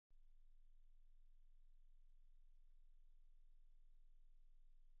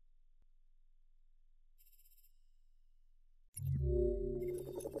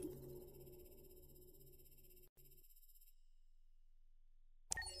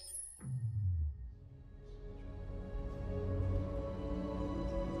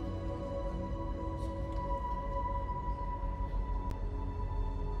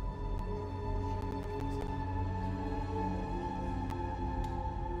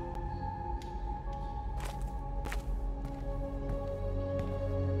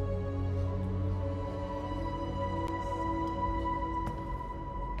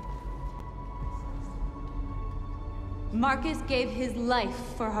Marcus gave his life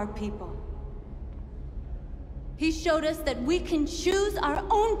for our people. He showed us that we can choose our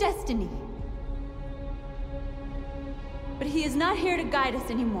own destiny. But he is not here to guide us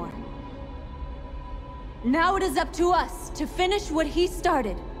anymore. Now it is up to us to finish what he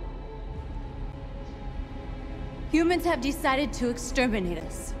started. Humans have decided to exterminate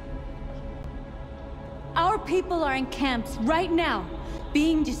us. Our people are in camps right now,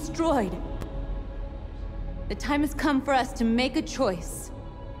 being destroyed. The time has come for us to make a choice.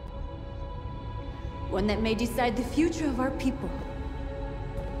 One that may decide the future of our people.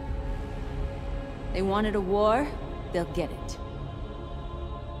 They wanted a war, they'll get it.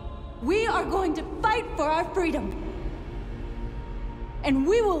 We are going to fight for our freedom. And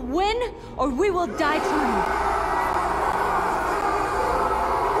we will win, or we will die trying.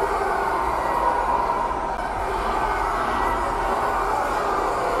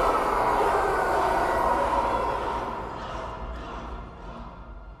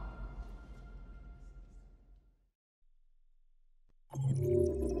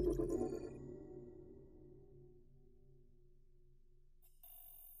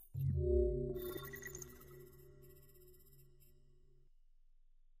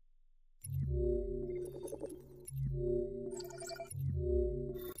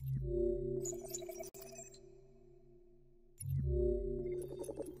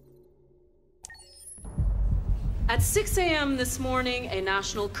 At 6 a.m. this morning, a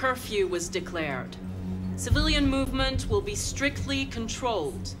national curfew was declared. Civilian movement will be strictly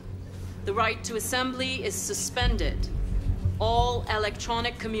controlled. The right to assembly is suspended. All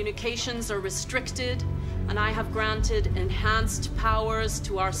electronic communications are restricted, and I have granted enhanced powers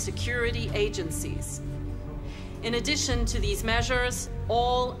to our security agencies. In addition to these measures,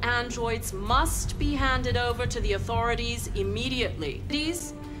 all androids must be handed over to the authorities immediately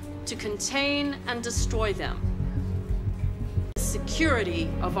to contain and destroy them. The security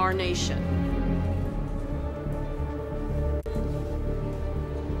of our nation.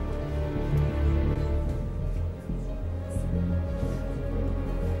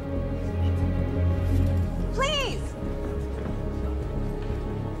 Please!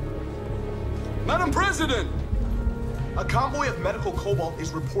 Madam President! A convoy of medical cobalt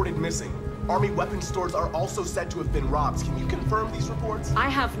is reported missing. Army weapons stores are also said to have been robbed. Can you confirm these reports? I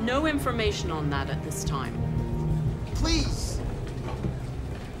have no information on that at this time. Please!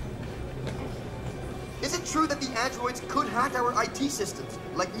 Is it true that the androids could hack our IT systems,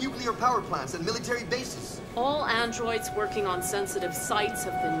 like nuclear power plants and military bases? All androids working on sensitive sites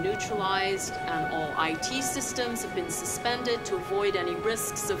have been neutralized, and all IT systems have been suspended to avoid any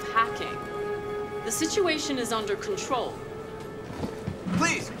risks of hacking. The situation is under control.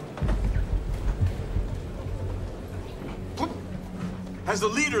 Please! Has the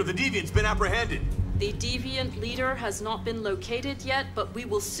leader of the Deviants been apprehended? The Deviant leader has not been located yet, but we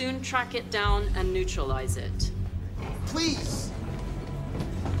will soon track it down and neutralize it. Please!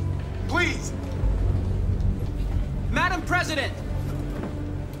 Please! Madam President!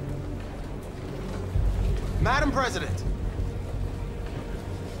 Madam President!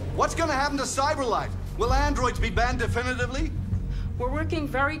 What's gonna happen to CyberLife? Will androids be banned definitively? We're working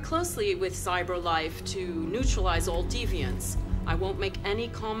very closely with CyberLife to neutralize all deviants. I won't make any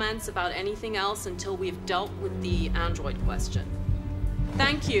comments about anything else until we've dealt with the android question.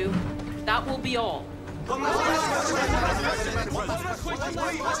 Thank you. That will be all.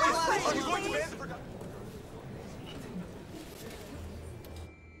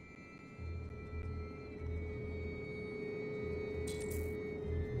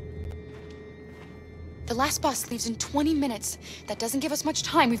 The last bus leaves in 20 minutes. That doesn't give us much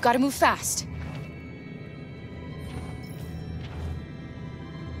time. We've got to move fast.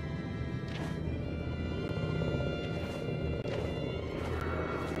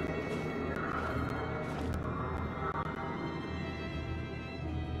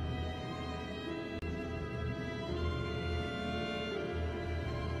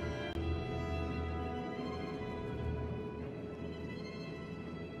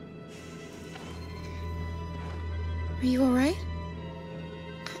 Are you all right?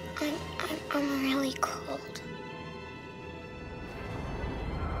 I'm really cold.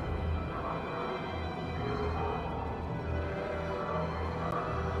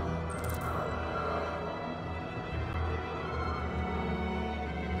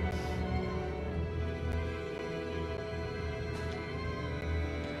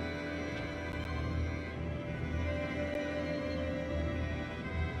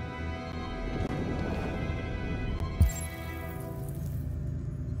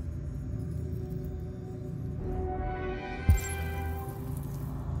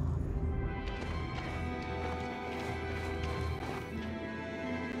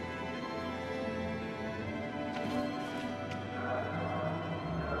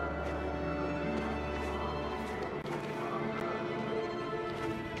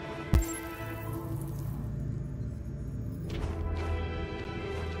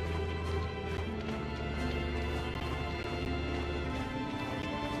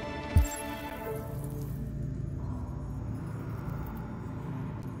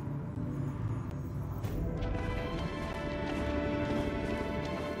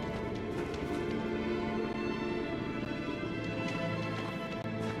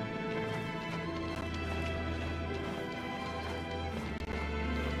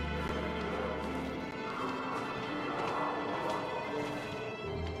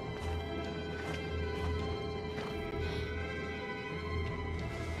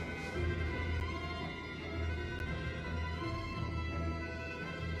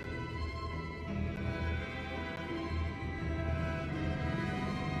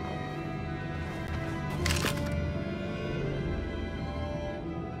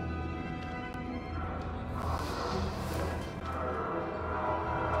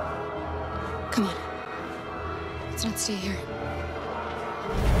 Let's not stay here.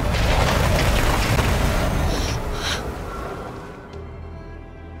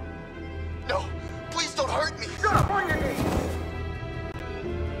 No! Please don't hurt me! Shut up on your knees!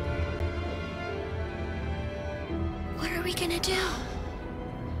 What are we gonna do?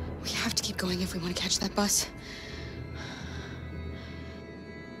 We have to keep going if we want to catch that bus.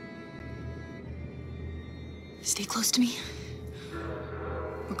 Stay close to me.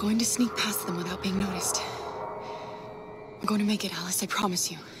 We're going to sneak past them without being noticed. We're going to make it, Alice, I promise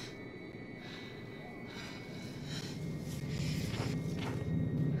you.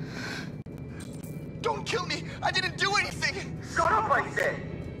 Don't kill me! I didn't do anything! Shut up, I said!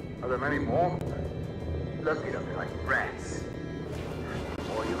 Are there many more? Look at them like rats. The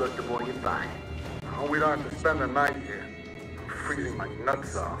more you look, the more you find. Oh, we don't have to spend the night here. I'm freezing my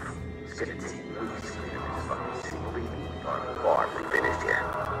nuts off. It's gonna take weeks to clean up this fucking city. We'll be far from finished here.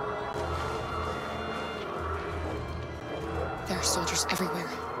 There are soldiers everywhere.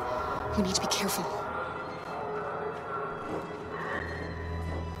 We need to be careful.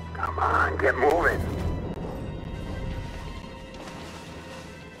 Come on, get moving.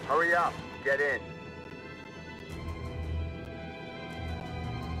 Hurry up, get in.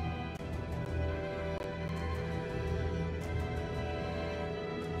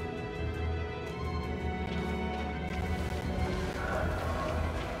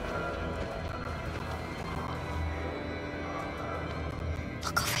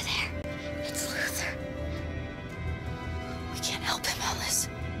 Look over there. It's Luther. We can't help him, Alice.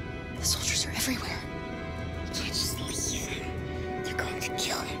 The soldiers are everywhere. We can't just leave him. They're going to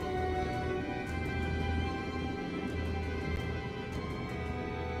kill him.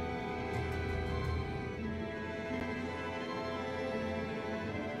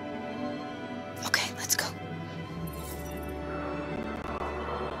 Okay, let's go.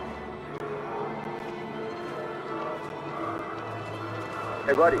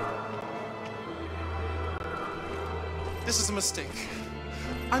 Hey, buddy. This is a mistake.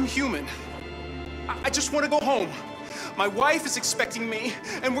 I'm human. I just want to go home. My wife is expecting me,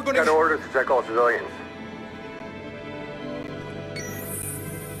 and we're gonna— Got orders to check all civilians.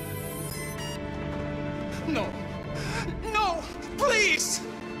 No. No! Please!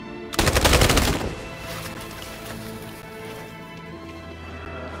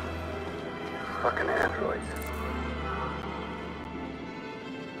 Fucking androids.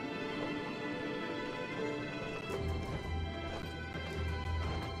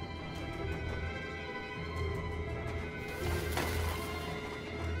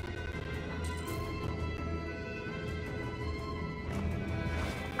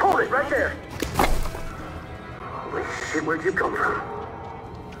 Hold it, right there! Holy shit, where'd you come from?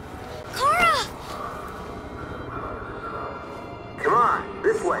 Cora! Come on,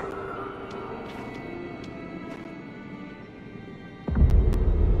 this way.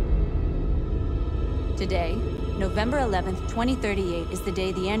 Today, November 11th, 2038, is the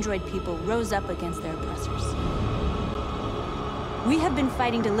day the android people rose up against their oppressors. We have been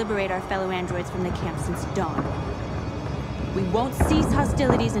fighting to liberate our fellow androids from the camp since dawn. We won't cease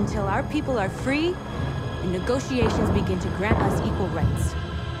hostilities until our people are free and negotiations begin to grant us equal rights.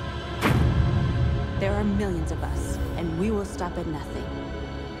 There are millions of us, and we will stop at nothing.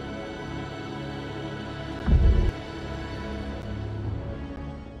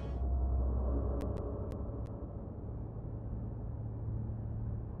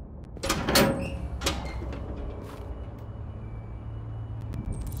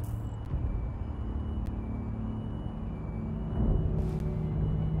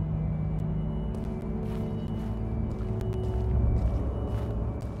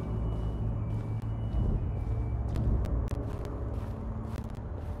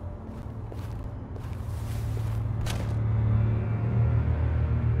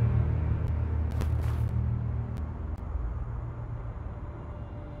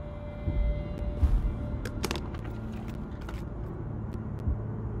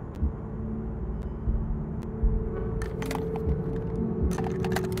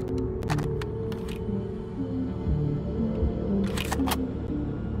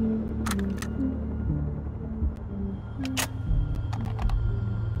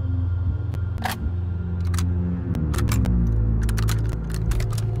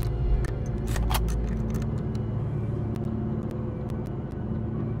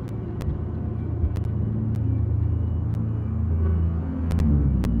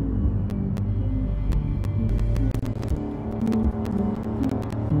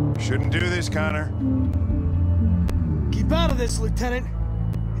 Shouldn't do this, Connor. Keep out of this, Lieutenant.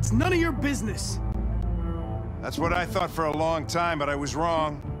 It's none of your business. That's what I thought for a long time, but I was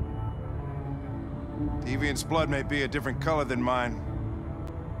wrong. Deviant's blood may be a different color than mine.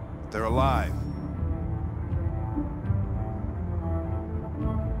 But they're alive.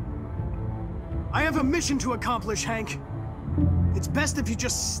 I have a mission to accomplish, Hank. It's best if you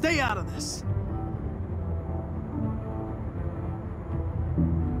just stay out of this.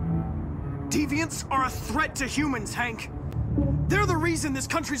 Deviants are a threat to humans, Hank. They're the reason this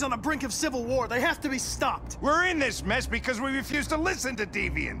country's on the brink of civil war. They have to be stopped. We're in this mess because we refuse to listen to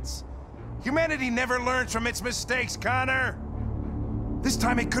deviants. Humanity never learns from its mistakes, Connor. This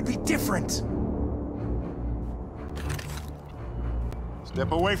time it could be different.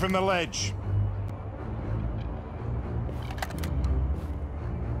 Step away from the ledge.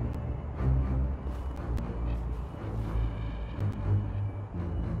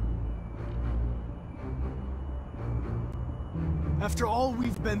 After all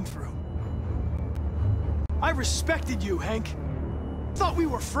we've been through. I respected you, Hank. Thought we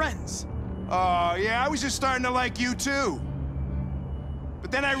were friends. Oh, yeah, I was just starting to like you, too.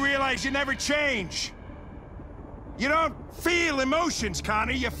 But then I realized you never change. You don't feel emotions,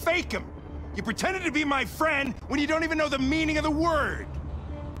 Connor, you fake them. You pretended to be my friend when you don't even know the meaning of the word.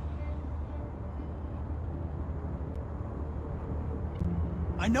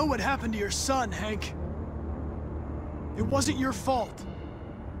 I know what happened to your son, Hank. It wasn't your fault.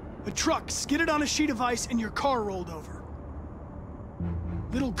 A truck skidded on a sheet of ice and your car rolled over.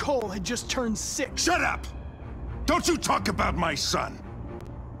 Little Cole had just turned 6. Shut up! Don't you talk about my son!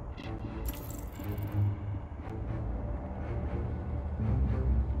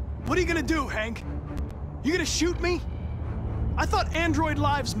 What are you gonna do, Hank? You gonna shoot me? I thought android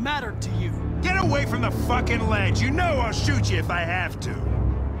lives mattered to you. Get away from the fucking ledge! You know I'll shoot you if I have to.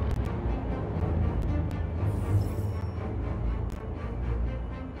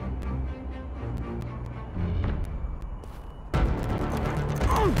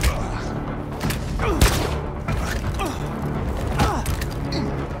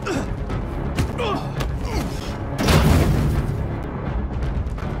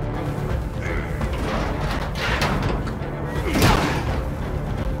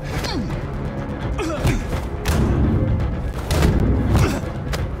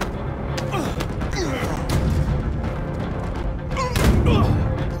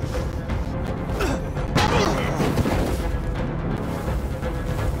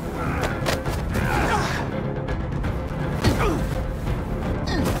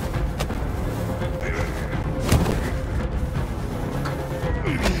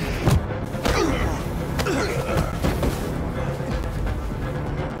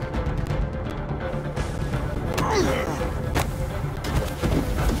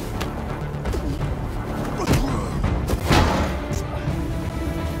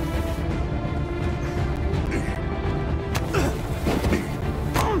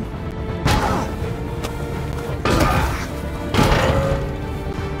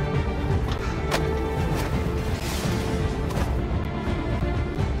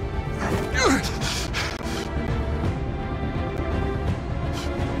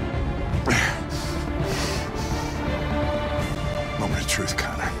 Truth,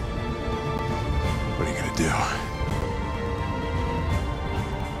 Connor. What are you gonna do?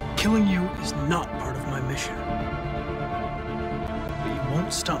 Killing you is not part of my mission. But you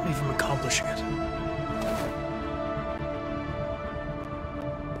won't stop me from accomplishing it.